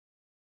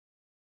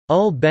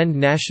Ull Bend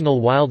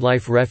National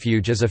Wildlife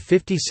Refuge is a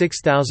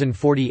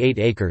 56,048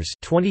 acres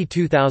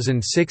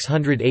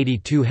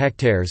 (22,682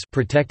 hectares)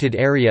 protected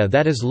area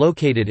that is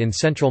located in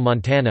central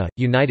Montana,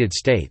 United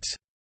States.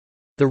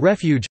 The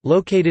refuge,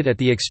 located at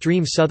the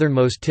extreme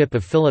southernmost tip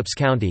of Phillips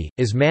County,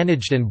 is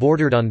managed and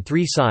bordered on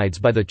three sides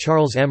by the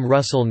Charles M.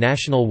 Russell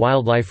National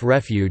Wildlife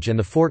Refuge and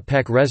the Fort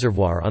Peck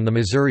Reservoir on the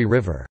Missouri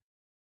River.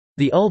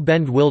 The Ull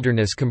Bend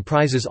Wilderness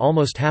comprises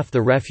almost half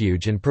the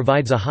refuge and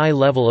provides a high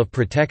level of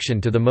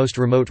protection to the most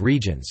remote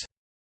regions.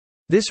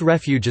 This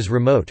refuge is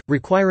remote,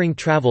 requiring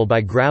travel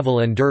by gravel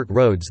and dirt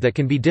roads that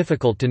can be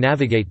difficult to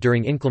navigate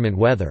during inclement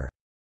weather.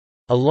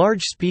 A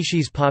large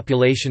species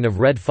population of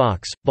red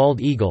fox,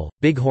 bald eagle,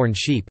 bighorn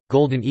sheep,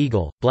 golden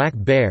eagle, black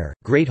bear,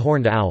 great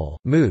horned owl,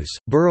 moose,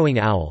 burrowing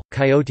owl,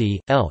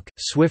 coyote, elk,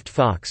 swift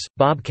fox,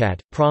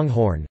 bobcat,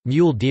 pronghorn,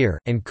 mule deer,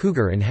 and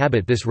cougar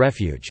inhabit this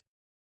refuge.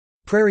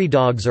 Prairie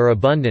dogs are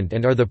abundant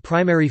and are the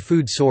primary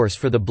food source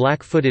for the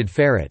black-footed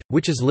ferret,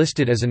 which is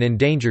listed as an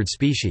endangered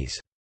species.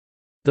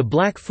 The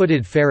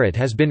black-footed ferret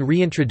has been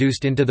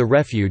reintroduced into the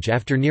refuge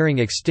after nearing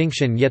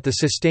extinction, yet the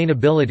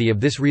sustainability of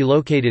this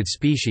relocated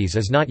species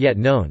is not yet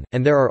known,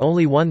 and there are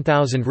only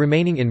 1,000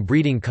 remaining in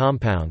breeding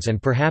compounds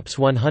and perhaps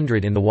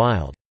 100 in the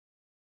wild.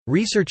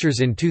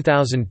 Researchers in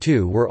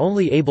 2002 were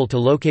only able to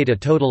locate a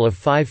total of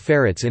 5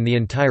 ferrets in the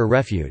entire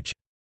refuge.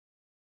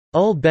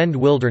 Ull Bend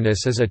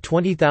Wilderness is a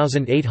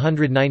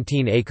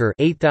 20,819-acre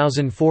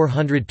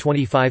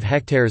 (8,425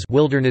 hectares)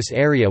 wilderness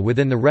area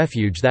within the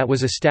refuge that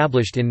was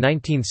established in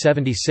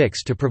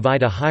 1976 to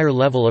provide a higher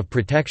level of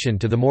protection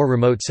to the more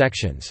remote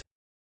sections.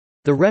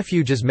 The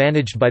refuge is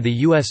managed by the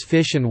U.S.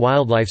 Fish and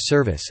Wildlife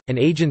Service, an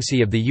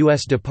agency of the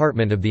U.S.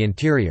 Department of the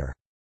Interior.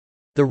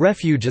 The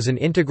refuge is an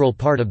integral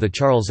part of the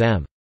Charles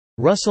M.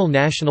 Russell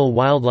National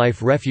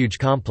Wildlife Refuge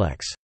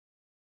Complex.